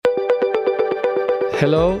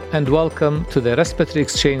Hello and welcome to the Respiratory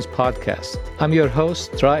Exchange podcast. I'm your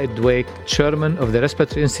host, Raed Dweik, Chairman of the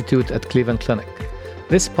Respiratory Institute at Cleveland Clinic.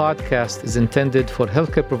 This podcast is intended for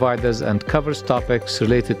healthcare providers and covers topics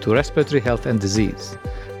related to respiratory health and disease.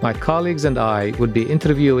 My colleagues and I would be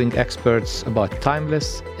interviewing experts about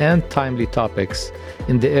timeless and timely topics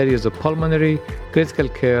in the areas of pulmonary, critical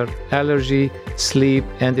care, allergy, sleep,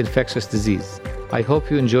 and infectious disease. I hope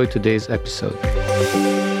you enjoy today's episode.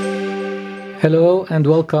 Hello and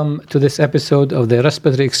welcome to this episode of the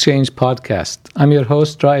Respiratory Exchange podcast. I'm your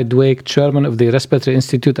host, Raed Dweik, Chairman of the Respiratory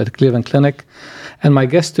Institute at Cleveland Clinic. And my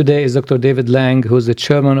guest today is Dr. David Lang, who is the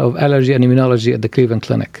Chairman of Allergy and Immunology at the Cleveland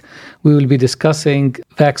Clinic. We will be discussing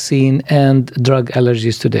vaccine and drug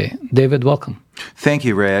allergies today. David, welcome. Thank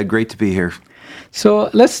you, Raed. Great to be here. So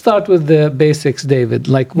let's start with the basics, David.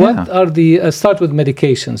 Start with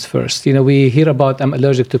medications first. We hear about I'm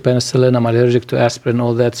allergic to penicillin, I'm allergic to aspirin,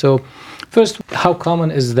 all that. So first, how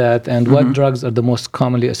common is that, and what drugs are the most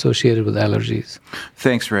commonly associated with allergies?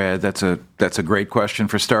 Thanks, Raed. That's a great question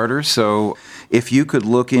for starters. So if you could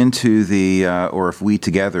look into or if we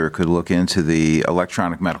together could look into the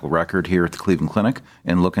electronic medical record here at the Cleveland Clinic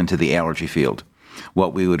and look into the allergy field,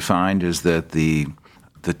 what we would find is that the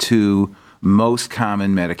two most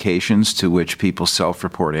common medications to which people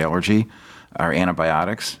self-report allergy are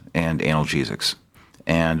antibiotics and analgesics.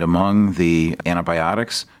 And among the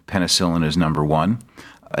antibiotics, penicillin is number one.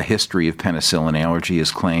 A history of penicillin allergy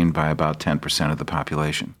is claimed by about 10% of the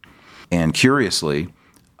population. And curiously,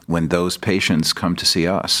 when those patients come to see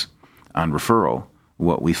us on referral,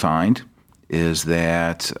 what we find is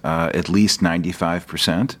that at least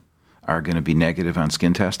 95% are going to be negative on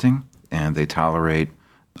skin testing, and they tolerate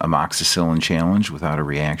amoxicillin challenge without a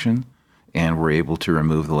reaction, and we're able to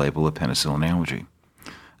remove the label of penicillin allergy.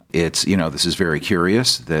 It's, this is very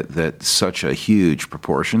curious that such a huge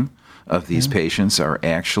proportion of these patients are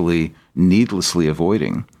actually needlessly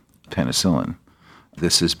avoiding penicillin.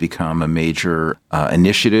 This has become a major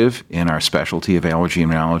initiative in our specialty of allergy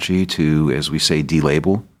and immunology to, as we say,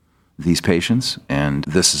 delabel these patients. And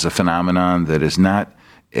this is a phenomenon that is not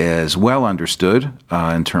as well understood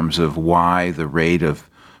in terms of why the rate of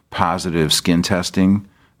positive skin testing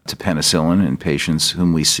to penicillin in patients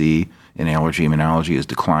whom we see in allergy immunology is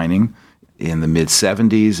declining. In the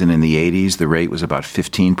mid-70s and in the 80s, the rate was about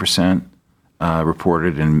 15%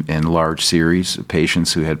 reported in large series of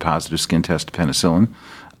patients who had positive skin test to penicillin.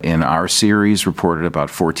 In our series reported about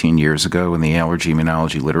 14 years ago in the allergy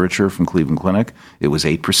immunology literature from Cleveland Clinic, it was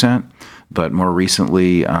 8%. But more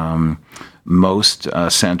recently, most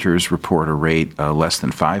centers report a rate less than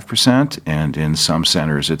 5%, and in some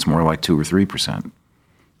centers it's more like 2 or 3%.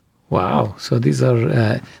 Wow! So these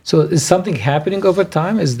are. So is something happening over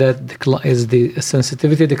time? Is the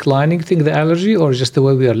sensitivity declining to the allergy, or just the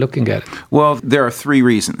way we are looking at it? Well, there are three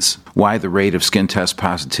reasons why the rate of skin test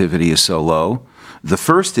positivity is so low. The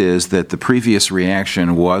first is that the previous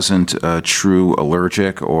reaction wasn't a true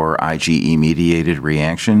allergic or IgE-mediated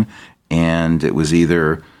reaction, and it was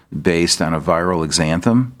either based on a viral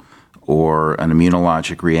exanthem or an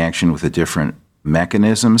immunologic reaction with a different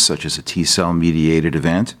mechanism, such as a T-cell mediated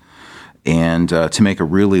event. And to make a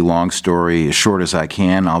really long story as short as I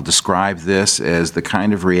can, I'll describe this as the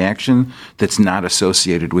kind of reaction that's not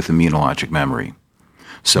associated with immunologic memory.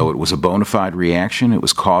 So it was a bona fide reaction, it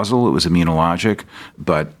was causal, it was immunologic,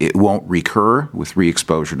 but it won't recur with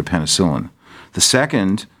re-exposure to penicillin. The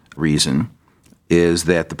second reason is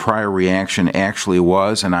that the prior reaction actually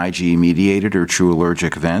was an IgE-mediated or true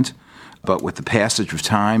allergic event, but with the passage of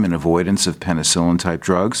time and avoidance of penicillin-type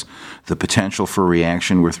drugs, the potential for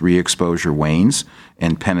reaction with re-exposure wanes,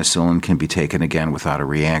 and penicillin can be taken again without a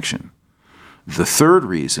reaction. The third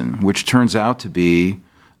reason, which turns out to be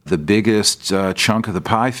the biggest chunk of the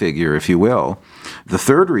pie figure, if you will, the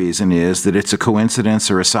third reason is that it's a coincidence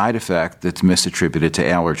or a side effect that's misattributed to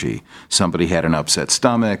allergy. Somebody had an upset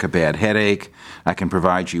stomach, a bad headache. I can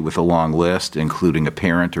provide you with a long list, including a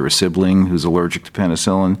parent or a sibling who's allergic to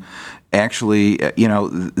penicillin. Actually,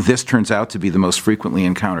 this turns out to be the most frequently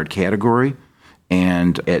encountered category.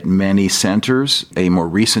 And at many centers, a more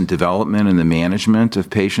recent development in the management of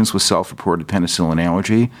patients with self-reported penicillin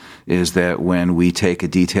allergy is that when we take a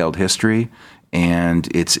detailed history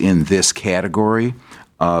and it's in this category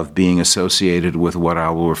of being associated with what I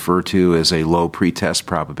will refer to as a low pretest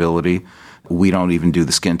probability, we don't even do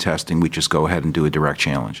the skin testing. We just go ahead and do a direct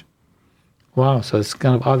challenge. Wow, so it's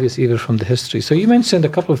kind of obvious even from the history. So you mentioned a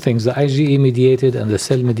couple of things, the IgE-mediated and the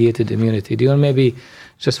cell-mediated immunity. Do you want maybe,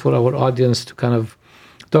 just for our audience, to kind of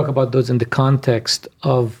talk about those in the context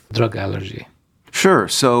of drug allergy? Sure.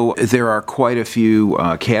 So there are quite a few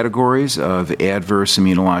categories of adverse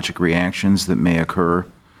immunologic reactions that may occur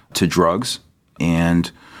to drugs.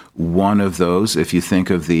 And one of those, if you think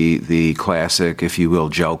of the classic, if you will,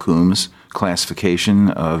 Gel-Coombs classification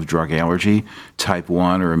of drug allergy, type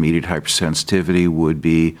 1 or immediate hypersensitivity would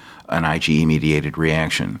be an IgE-mediated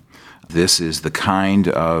reaction. This is the kind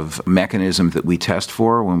of mechanism that we test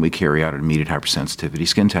for when we carry out immediate hypersensitivity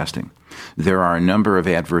skin testing. There are a number of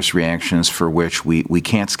adverse reactions for which we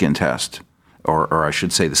can't skin test, or I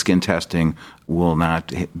should say the skin testing will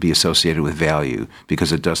not be associated with value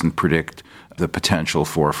because it doesn't predict the potential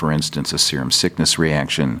for instance, a serum sickness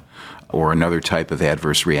reaction or another type of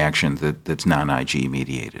adverse reaction that's non-IgE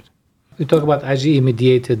mediated. We talk about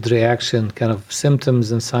IgE-mediated reaction, kind of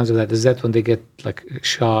symptoms and signs of that. Is that when they get like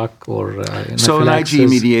shock or So an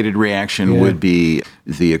IgE-mediated reaction would be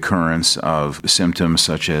the occurrence of symptoms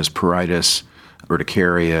such as pruritus,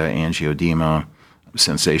 urticaria, angioedema,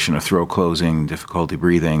 sensation of throat closing, difficulty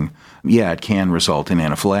breathing. Yeah, it can result in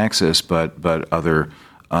anaphylaxis, but other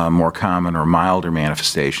more common or milder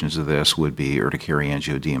manifestations of this would be urticaria,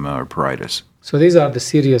 angioedema, or pruritus. So these are the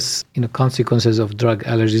serious consequences of drug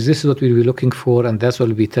allergies. This is what we'll be looking for, and that's what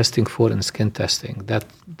we'll be testing for in skin testing.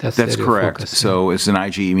 That's correct. Focus. So it's an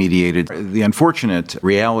IgE-mediated. The unfortunate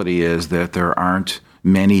reality is that there aren't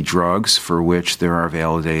many drugs for which there are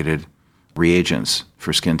validated reagents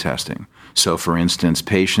for skin testing. So, for instance,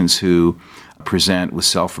 patients who present with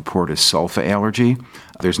self-reported sulfa allergy,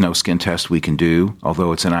 there's no skin test we can do.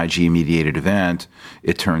 Although it's an IgE-mediated event,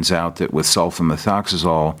 it turns out that with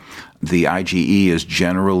sulfamethoxazole, the IgE is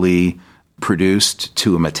generally produced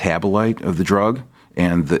to a metabolite of the drug,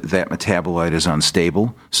 and that metabolite is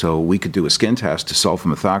unstable. So we could do a skin test to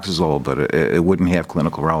sulfamethoxazole, but it wouldn't have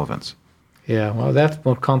clinical relevance. Yeah, well, that's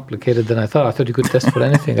more complicated than I thought. I thought you could test for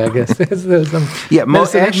anything, I guess.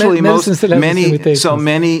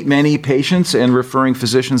 Many patients and referring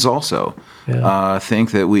physicians also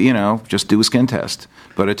think that we, just do a skin test.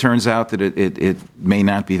 But it turns out that it may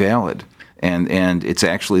not be valid. And it's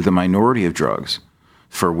actually the minority of drugs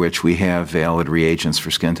for which we have valid reagents for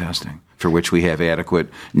skin testing, for which we have adequate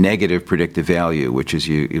negative predictive value, which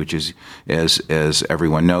is as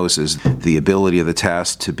everyone knows, is the ability of the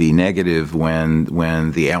test to be negative when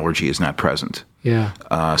the allergy is not present. Yeah.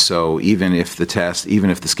 So even if the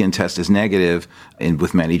skin test is negative, and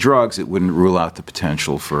with many drugs, it wouldn't rule out the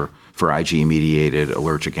potential for IgE-mediated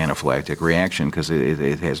allergic anaphylactic reaction because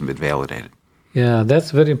it hasn't been validated. Yeah,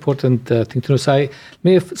 that's a very important thing to know. So I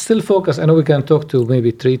may still focus, I know we can talk to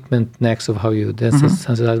maybe treatment next of how you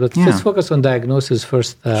desensitize, but let's focus on diagnosis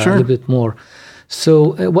first a little bit more.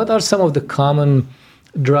 So what are some of the common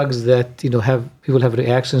drugs that people have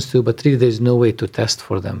reactions to, but really there's no way to test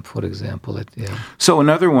for them, for example? So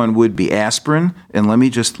another one would be aspirin, and let me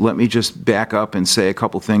just back up and say a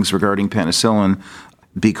couple things regarding penicillin,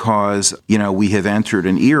 because we have entered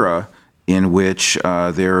an era in which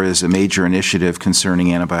there is a major initiative concerning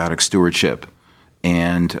antibiotic stewardship.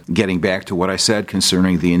 And getting back to what I said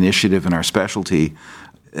concerning the initiative in our specialty,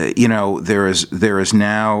 there is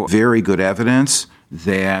now very good evidence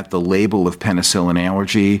that the label of penicillin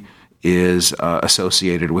allergy is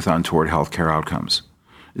associated with untoward healthcare outcomes.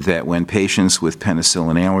 That when patients with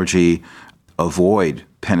penicillin allergy avoid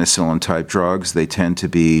penicillin-type drugs, they tend to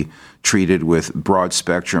be treated with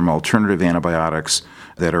broad-spectrum alternative antibiotics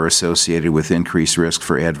that are associated with increased risk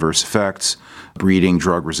for adverse effects, breeding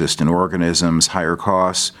drug-resistant organisms, higher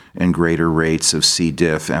costs, and greater rates of C.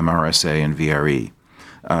 diff, MRSA, and VRE.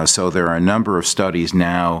 So there are a number of studies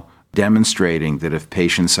now demonstrating that if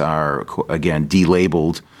patients are, again,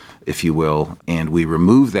 delabeled, if you will, and we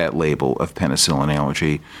remove that label of penicillin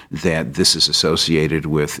allergy, that this is associated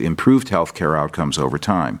with improved healthcare outcomes over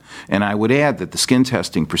time. And I would add that the skin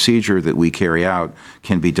testing procedure that we carry out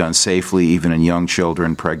can be done safely even in young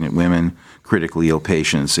children, pregnant women, critically ill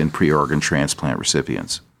patients, and pre-organ transplant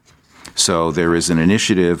recipients. So there is an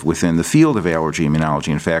initiative within the field of allergy immunology.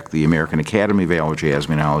 In fact, the American Academy of Allergy and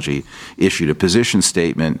Immunology issued a position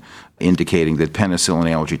statement indicating that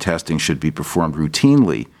penicillin allergy testing should be performed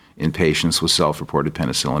routinely in patients with self-reported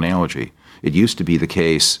penicillin allergy. It used to be the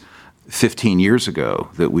case 15 years ago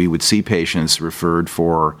that we would see patients referred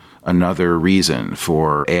for another reason,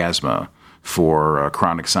 for asthma, for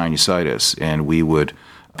chronic sinusitis, and we would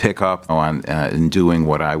pick up on in doing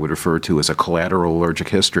what I would refer to as a collateral allergic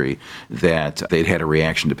history, that they'd had a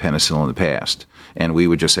reaction to penicillin in the past. And we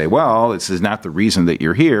would just say, well, this is not the reason that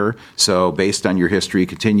you're here, so based on your history,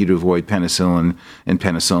 continue to avoid penicillin and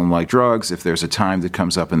penicillin-like drugs. If there's a time that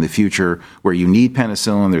comes up in the future where you need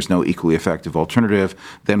penicillin, there's no equally effective alternative,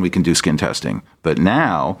 then we can do skin testing. But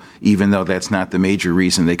now, even though that's not the major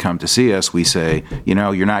reason they come to see us, we say,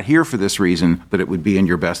 you're not here for this reason, but it would be in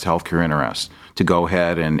your best healthcare interest to go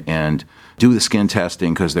ahead and do the skin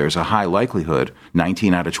testing, because there's a high likelihood,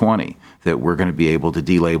 19 out of 20, that we're going to be able to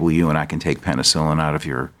delabel you and I can take penicillin out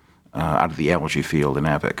of the allergy field in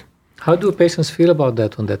EPIC. How do patients feel about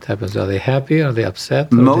that when that happens? Are they happy? Are they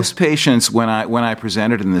upset? Most patients, when I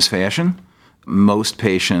present it in this fashion, most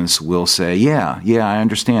patients will say, yeah, I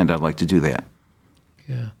understand. I'd like to do that.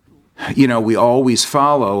 Yeah. We always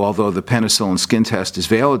follow, although the penicillin skin test is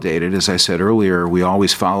validated, as I said earlier, we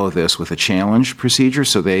always follow this with a challenge procedure.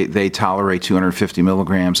 So they tolerate 250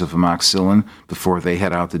 milligrams of amoxicillin before they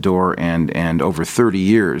head out the door. And over 30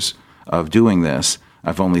 years of doing this,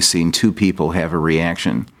 I've only seen 2 people have a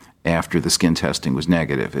reaction after the skin testing was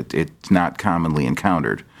negative. It's not commonly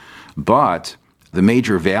encountered. But the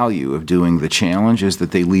major value of doing the challenge is that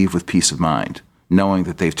they leave with peace of mind, knowing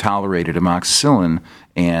that they've tolerated amoxicillin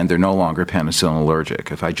and they're no longer penicillin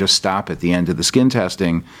allergic. If I just stop at the end of the skin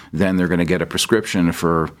testing, then they're going to get a prescription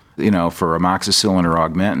for amoxicillin or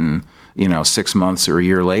Augmentin, 6 months or a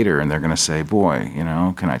year later, and they're going to say, boy,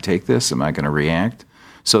 can I take this? Am I going to react?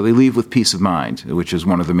 So they leave with peace of mind, which is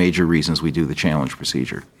one of the major reasons we do the challenge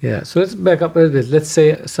procedure. Yeah, so let's back up a little bit. Let's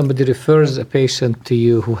say somebody refers a patient to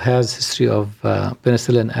you who has history of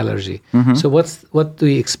penicillin allergy. Mm-hmm. So what do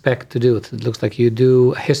you expect to do? It looks like you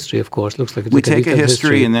do a history, of course. Looks like we take a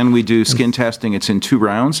history and then we do skin testing. It's in 2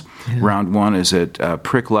 rounds. Yeah. Round 1 is at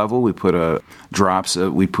prick level. We put drops.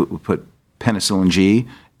 We put penicillin G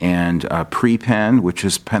and pre-pen, which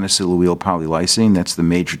is penicillyl polylysine. That's the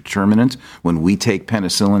major determinant. When we take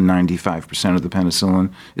penicillin, 95% of the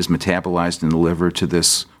penicillin is metabolized in the liver to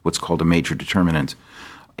this, what's called a major determinant.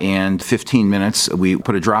 And 15 minutes, we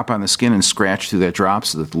put a drop on the skin and scratch through that drop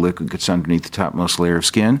so that the liquid gets underneath the topmost layer of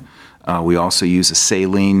skin. We also use a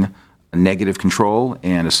saline negative control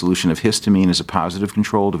and a solution of histamine as a positive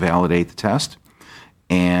control to validate the test.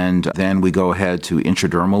 And then we go ahead to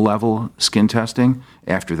intradermal level skin testing.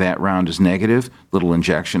 After that round is negative, little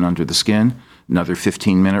injection under the skin. Another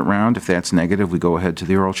 15-minute round. If that's negative, we go ahead to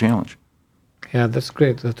the oral challenge. Yeah, that's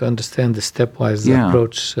great to understand the stepwise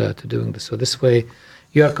approach to doing this. So this way,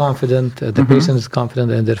 you are confident, the patient is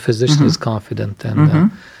confident, and their physician is confident.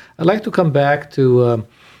 And I'd like to come back to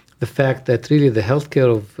the fact that really the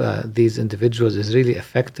healthcare of these individuals is really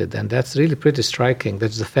affected, and that's really pretty striking.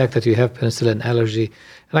 That's the fact that you have penicillin allergy.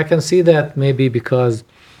 And I can see that maybe because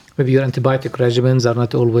maybe your antibiotic regimens are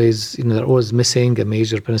not always, they're always missing. A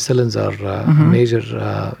major penicillins are a major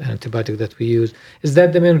antibiotic that we use. Is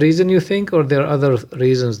that the main reason, you think, or there are other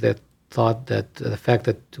reasons that thought that the fact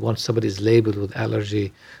that once somebody is labeled with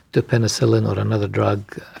allergy to penicillin or another drug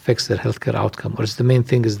affects their healthcare outcome? Or is the main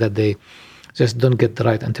thing is that they just don't get the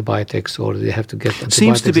right antibiotics, or they have to get antibiotics?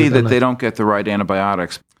 Seems to be that they don't get the right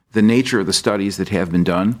antibiotics. The nature of the studies that have been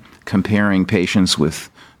done, comparing patients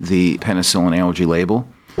with the penicillin allergy label,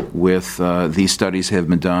 with these studies have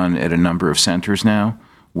been done at a number of centers now,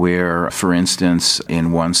 where, for instance,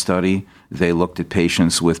 in one study, they looked at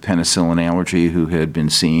patients with penicillin allergy who had been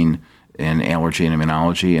seen in Allergy and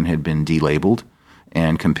Immunology and had been delabeled,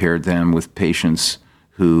 and compared them with patients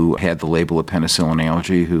who had the label of penicillin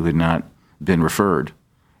allergy who had not been referred.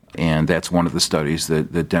 And that's one of the studies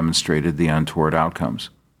that demonstrated the untoward outcomes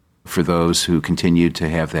for those who continued to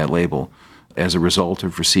have that label as a result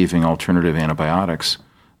of receiving alternative antibiotics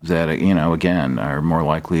that, again, are more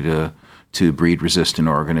likely to breed resistant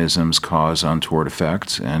organisms, cause untoward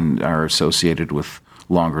effects, and are associated with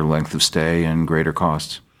longer length of stay and greater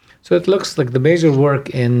costs. So it looks like the major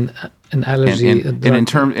work in allergy.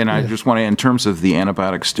 I just want to, in terms of the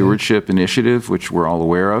antibiotic stewardship initiative, which we're all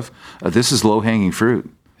aware of, this is low-hanging fruit.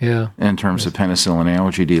 Yeah. In terms of penicillin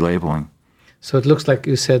allergy delabeling. So it looks like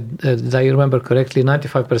you said, did I remember correctly,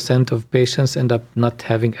 95% of patients end up not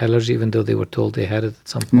having allergy, even though they were told they had it at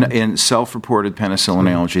some point. In self-reported penicillin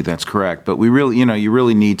allergy, that's correct. But we really, you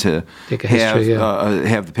really need to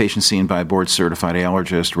have the patient seen by a board-certified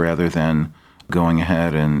allergist rather than going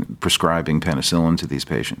ahead and prescribing penicillin to these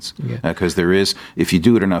patients. Because there is, if you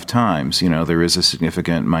do it enough times, there is a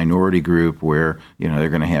significant minority group where, they're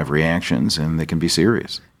going to have reactions and they can be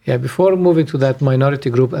serious. Yeah, before moving to that minority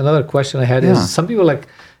group, another question I had is some people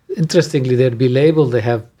interestingly, they'd be labeled they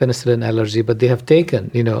have penicillin allergy, but they have taken,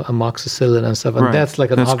 amoxicillin and stuff. And Right. that's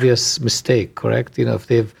like an obvious mistake, correct? If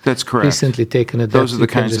they've That's correct. recently taken it. Those are the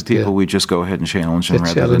kinds of people we just go ahead and challenge them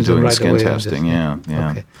rather than doing right skin away testing. Yeah.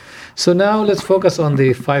 Okay. So now let's focus on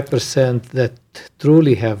the 5% that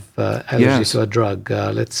truly have allergy to a drug.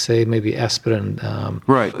 Let's say maybe aspirin.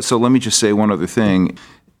 Right. So let me just say one other thing.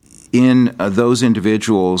 In those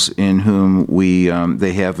individuals in whom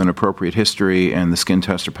they have an appropriate history and the skin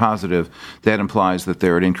tests are positive, that implies that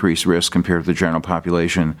they're at increased risk compared to the general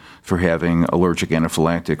population for having allergic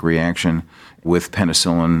anaphylactic reaction with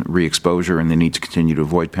penicillin re-exposure, and they need to continue to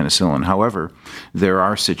avoid penicillin. However, there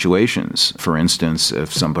are situations, for instance,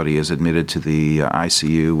 if somebody is admitted to the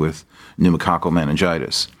ICU with pneumococcal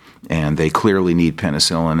meningitis, and they clearly need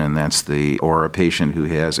penicillin, or a patient who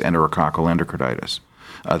has enterococcal endocarditis.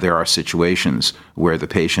 There are situations where the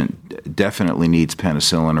patient definitely needs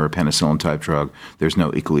penicillin or a penicillin-type drug. There's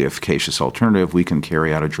no equally efficacious alternative. We can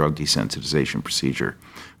carry out a drug desensitization procedure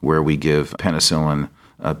where we give penicillin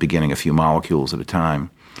beginning a few molecules at a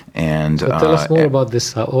time. And so tell us more about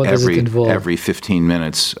this. What does it involve? Every 15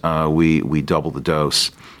 minutes, we double the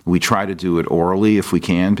dose. We try to do it orally if we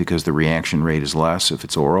can because the reaction rate is less if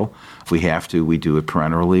it's oral. If we have to, we do it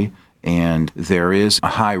parenterally. And there is a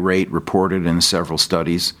high rate reported in several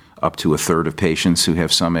studies, up to a third of patients who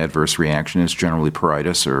have some adverse reaction. It's generally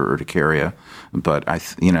pruritus or urticaria. But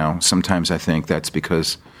sometimes I think that's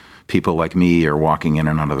because people like me are walking in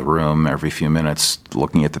and out of the room every few minutes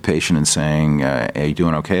looking at the patient and saying, are you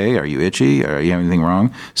doing okay? Are you itchy? Are you having anything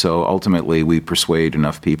wrong? So ultimately we persuade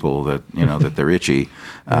enough people that, that they're itchy,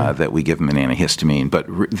 that we give them an antihistamine. But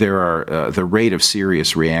there are the rate of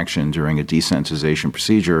serious reaction during a desensitization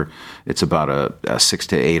procedure, it's about a 6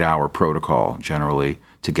 to 8 hour protocol generally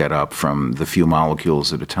to get up from the few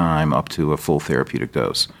molecules at a time up to a full therapeutic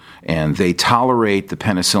dose. And they tolerate the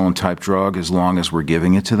penicillin-type drug as long as we're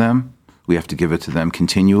giving it to them. We have to give it to them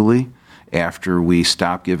continually. After we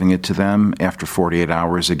stop giving it to them, after 48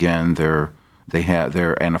 hours, again, their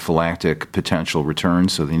anaphylactic potential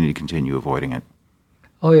returns, so they need to continue avoiding it.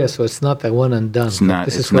 Oh, yeah, so it's not a one and done.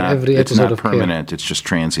 This is for every episode of care. It's not permanent. It's just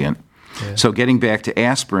transient. Yeah. So getting back to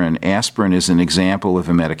aspirin is an example of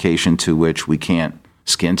a medication to which we can't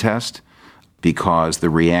skin test because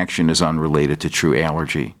the reaction is unrelated to true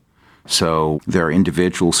allergy. So there are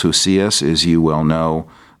individuals who see us, as you well know,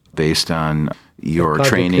 based on your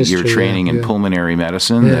training in pulmonary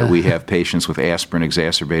medicine, that we have patients with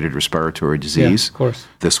aspirin-exacerbated respiratory disease. Yeah, of course.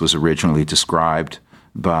 This was originally described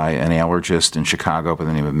by an allergist in Chicago by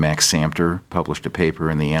the name of Max Samter, published a paper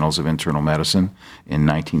in the Annals of Internal Medicine in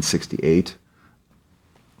 1968,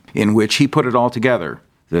 in which he put it all together,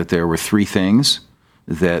 that there were three things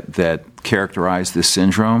that characterize this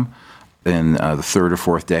syndrome. In the third or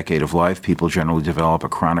fourth decade of life, people generally develop a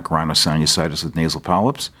chronic rhinosinusitis with nasal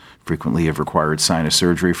polyps, frequently have required sinus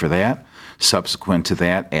surgery for that. Subsequent to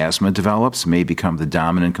that, asthma develops, may become the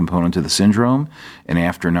dominant component of the syndrome, and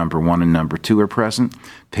after number 1 and number 2 are present,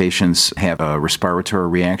 patients have a respiratory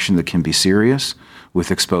reaction that can be serious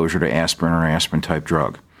with exposure to aspirin or aspirin-type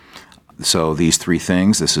drug. So these three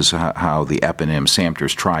things, this is how the eponym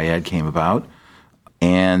Samter's triad came about.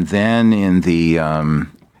 And then in the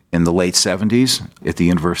late 70s at the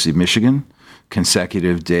University of Michigan,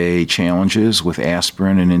 consecutive day challenges with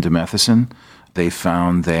aspirin and indomethacin, they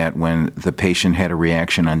found that when the patient had a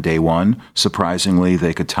reaction on day 1, surprisingly,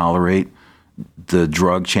 they could tolerate the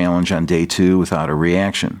drug challenge on day 2 without a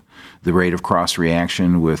reaction. The rate of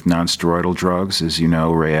cross-reaction with nonsteroidal drugs, as you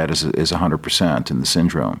know, Rayad, is 100% in the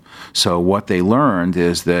syndrome. So what they learned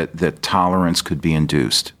is that tolerance could be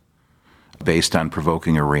induced based on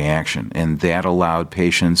provoking a reaction. And that allowed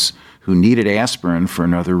patients who needed aspirin for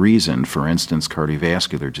another reason, for instance,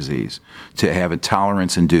 cardiovascular disease, to have a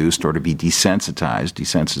tolerance induced or to be desensitized.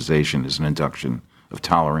 Desensitization is an induction of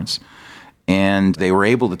tolerance. And they were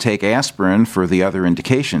able to take aspirin for the other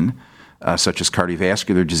indication, such as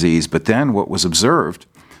cardiovascular disease. But then what was observed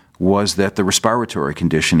was that the respiratory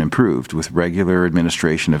condition improved with regular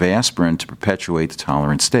administration of aspirin to perpetuate the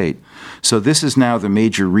tolerant state. So this is now the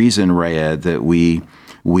major reason, Rayad, that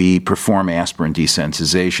we perform aspirin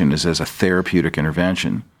desensitization is as a therapeutic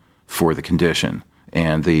intervention for the condition.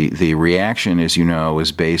 And the reaction, as you know,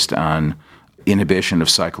 is based on inhibition of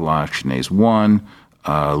cyclooxygenase 1.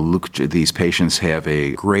 These patients have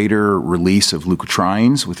a greater release of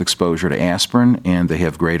leukotrienes with exposure to aspirin, and they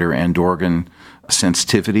have greater end organ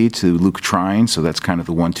sensitivity to leukotriene, so that's kind of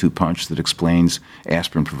the 1-2 punch that explains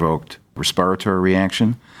aspirin-provoked respiratory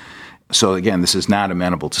reaction. So again, this is not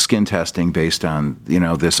amenable to skin testing based on,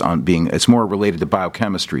 it's more related to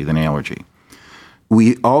biochemistry than allergy.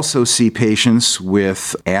 We also see patients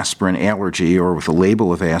with aspirin allergy or with a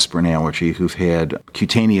label of aspirin allergy who've had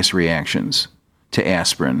cutaneous reactions to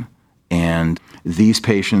aspirin. And these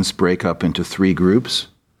patients break up into 3 groups.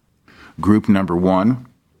 Group number 1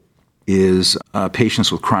 is patients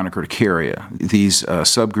with chronic urticaria. These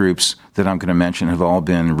subgroups that I'm going to mention have all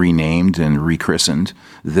been renamed and rechristened.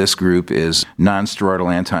 This group is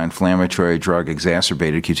nonsteroidal anti-inflammatory drug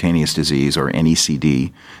exacerbated cutaneous disease, or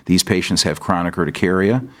NECD. These patients have chronic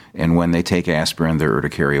urticaria, and when they take aspirin, their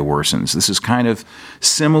urticaria worsens. This is kind of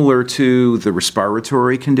similar to the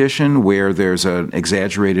respiratory condition where there's an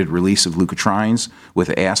exaggerated release of leukotrienes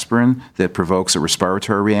with aspirin that provokes a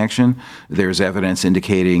respiratory reaction. There's evidence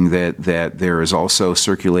indicating that there is also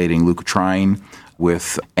circulating leukotriene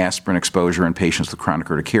with aspirin exposure in patients with chronic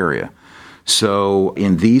urticaria. So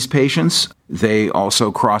in these patients, they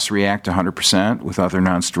also cross-react 100% with other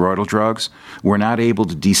nonsteroidal drugs. We're not able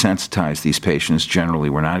to desensitize these patients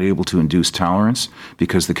generally. We're not able to induce tolerance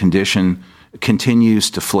because the condition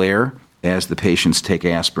continues to flare as the patients take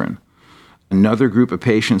aspirin. Another group of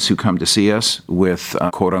patients who come to see us with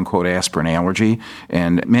quote-unquote aspirin allergy,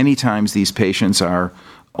 and many times these patients are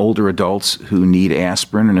older adults who need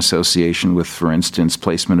aspirin in association with, for instance,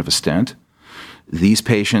 placement of a stent. These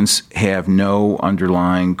patients have no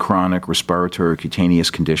underlying chronic respiratory cutaneous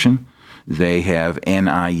condition. They have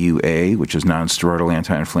NIUA, which is nonsteroidal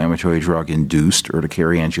anti-inflammatory drug-induced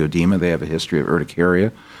urticaria angioedema. They have a history of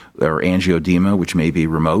urticaria or angioedema, which may be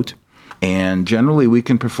remote. And generally, we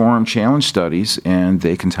can perform challenge studies, and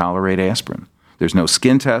they can tolerate aspirin. There's no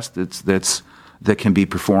skin test that can be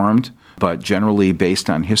performed, but generally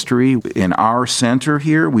based on history. In our center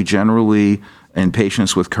here, we generally, in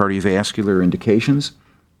patients with cardiovascular indications,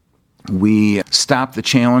 we stop the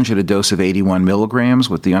challenge at a dose of 81 milligrams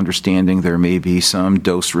with the understanding there may be some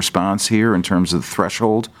dose response here in terms of the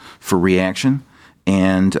threshold for reaction.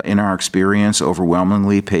 And in our experience,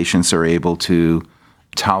 overwhelmingly, patients are able to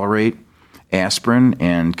tolerate aspirin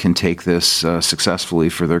and can take this successfully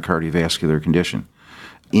for their cardiovascular condition.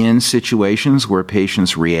 In situations where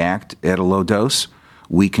patients react at a low dose,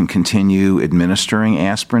 we can continue administering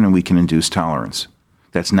aspirin and we can induce tolerance.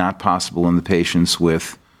 That's not possible in the patients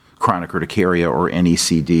with chronic urticaria or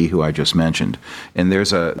NECD who I just mentioned. And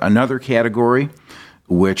there's another category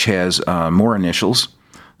which has more initials.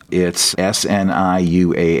 It's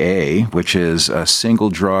SNIUAA, which is a single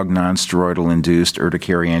drug nonsteroidal-induced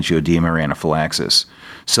urticaria angioedema or anaphylaxis.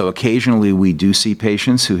 So occasionally we do see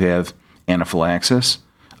patients who have anaphylaxis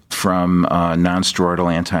from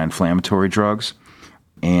nonsteroidal anti-inflammatory drugs,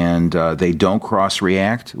 and they don't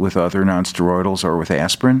cross-react with other nonsteroidals or with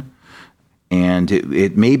aspirin. And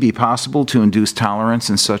it may be possible to induce tolerance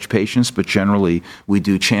in such patients, but generally we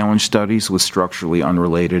do challenge studies with structurally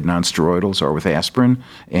unrelated nonsteroidals or with aspirin,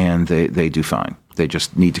 and they do fine. They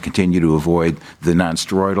just need to continue to avoid the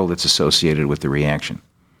nonsteroidal that's associated with the reaction.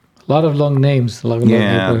 A lot of long names, long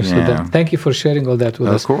names. So thank you for sharing all that with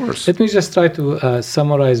us. Of course. Let me just try to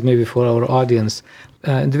summarize maybe for our audience.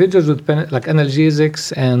 Individuals with like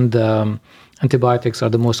analgesics and antibiotics are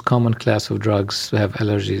the most common class of drugs to have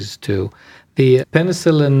allergies to. The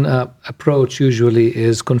penicillin approach usually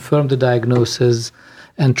is confirm the diagnosis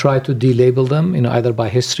and try to delabel them, either by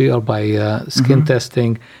history or by skin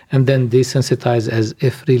testing, and then desensitize as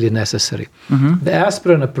if really necessary. The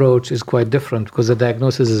aspirin approach is quite different because the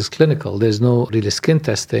diagnosis is clinical. There's no really skin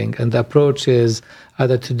testing, and the approach is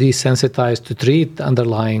either to desensitize to treat the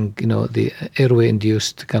underlying, the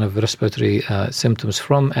airway-induced kind of respiratory symptoms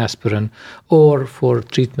from aspirin, or for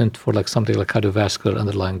treatment for like something like cardiovascular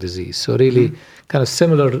underlying disease. So really kind of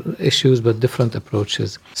similar issues, but different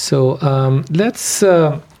approaches. So let's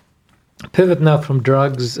pivot now from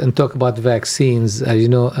drugs and talk about vaccines.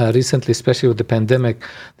 Recently, especially with the pandemic,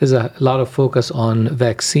 there's a lot of focus on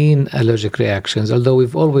vaccine allergic reactions. Although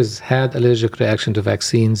we've always had allergic reaction to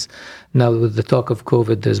vaccines, now with the talk of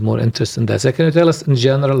COVID, there's more interest in that. So can you tell us in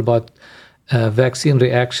general about vaccine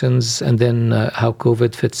reactions and then how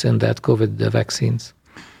COVID fits in that COVID vaccines?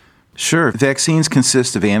 Sure. Vaccines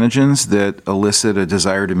consist of antigens that elicit a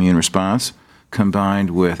desired immune response,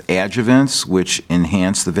 combined with adjuvants, which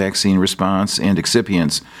enhance the vaccine response, and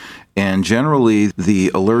excipients. And generally, the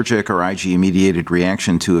allergic or IgE-mediated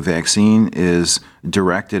reaction to a vaccine is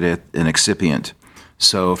directed at an excipient.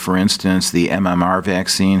 So, for instance, the MMR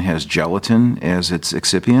vaccine has gelatin as its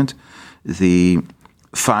excipient. The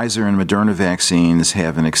Pfizer and Moderna vaccines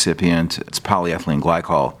have an excipient. It's polyethylene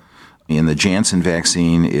glycol. In the Janssen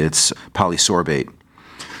vaccine, it's polysorbate.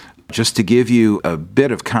 Just to give you a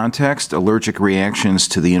bit of context, allergic reactions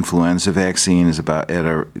to the influenza vaccine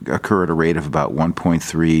occur at a rate of about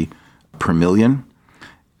 1.3 per million.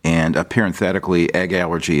 And parenthetically, egg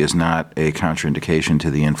allergy is not a contraindication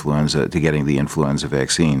to getting the influenza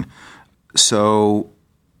vaccine. So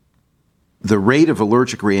the rate of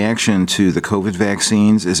allergic reaction to the COVID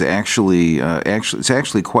vaccines is actually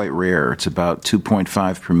quite rare. It's about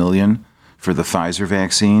 2.5 per million for the Pfizer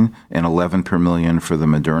vaccine and 11 per million for the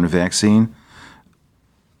Moderna vaccine.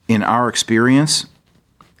 In our experience,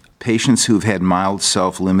 patients who've had mild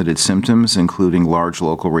self-limited symptoms, including large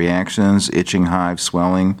local reactions, itching, hives,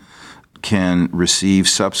 swelling, can receive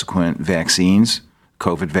subsequent vaccines,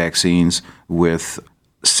 COVID vaccines, with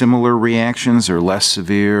similar reactions or less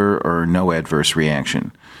severe or no adverse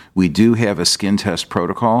reaction. We do have a skin test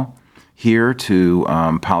protocol here to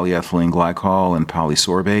polyethylene glycol and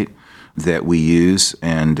polysorbate that we use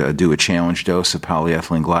and do a challenge dose of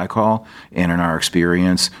polyethylene glycol. And in our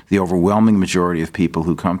experience, the overwhelming majority of people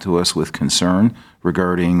who come to us with concern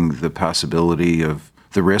regarding the possibility of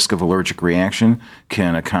the risk of allergic reaction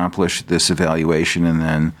can accomplish this evaluation and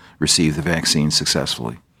then receive the vaccine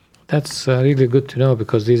successfully. That's really good to know,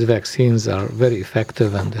 because these vaccines are very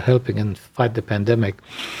effective and they're helping in fight the pandemic.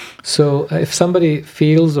 So if somebody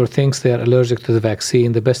feels or thinks they are allergic to the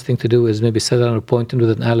vaccine, the best thing to do is maybe set an appointment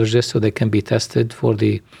with an allergist so they can be tested for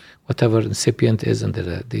the whatever incipient is in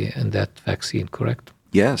that vaccine, correct?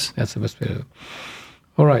 Yes. That's the best way to do it.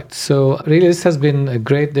 All right. So really this has been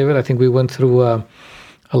great, David. I think we went through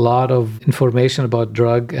a lot of information about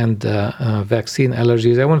drug and vaccine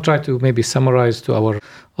allergies. I want to try to maybe summarize to our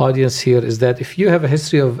audience here is that if you have a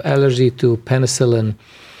history of allergy to penicillin,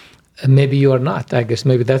 maybe you are not. I guess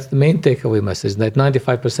maybe that's the main takeaway message, that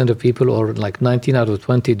 95% of people, or like 19 out of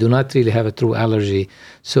 20, do not really have a true allergy.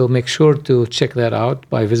 So make sure to check that out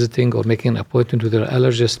by visiting or making an appointment with your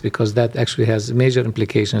allergist, because that actually has major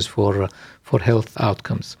implications for health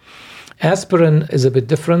outcomes. Aspirin is a bit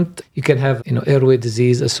different. You can have airway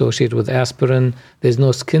disease associated with aspirin. There's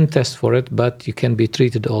no skin test for it, but you can be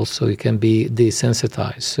treated also. You can be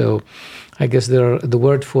desensitized. So I guess the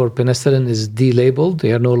word for penicillin is delabeled.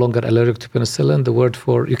 They are no longer allergic to penicillin. The word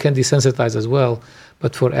for, you can desensitize as well,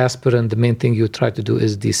 but for aspirin, the main thing you try to do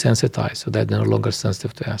is desensitize so that they're no longer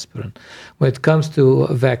sensitive to aspirin. When it comes to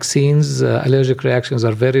vaccines, allergic reactions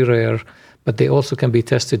are very rare, but they also can be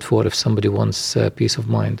tested for if somebody wants peace of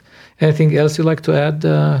mind. Anything else you'd like to add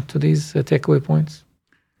to these takeaway points?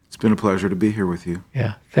 It's been a pleasure to be here with you.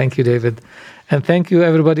 Yeah, thank you, David. And thank you,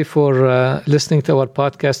 everybody, for listening to our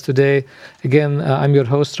podcast today. Again, I'm your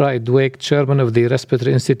host, Raed Dweik, chairman of the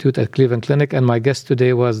Respiratory Institute at Cleveland Clinic, and my guest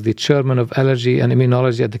today was the chairman of Allergy and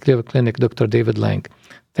Immunology at the Cleveland Clinic, Dr. David Lang.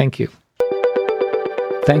 Thank you.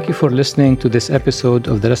 Thank you for listening to this episode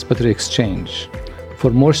of the Respiratory Exchange. For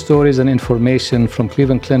more stories and information from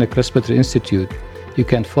Cleveland Clinic Respiratory Institute, you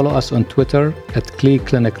can follow us on Twitter at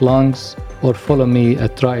CleClinicLungs or follow me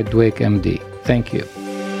at Raed Dweik MD. Thank you.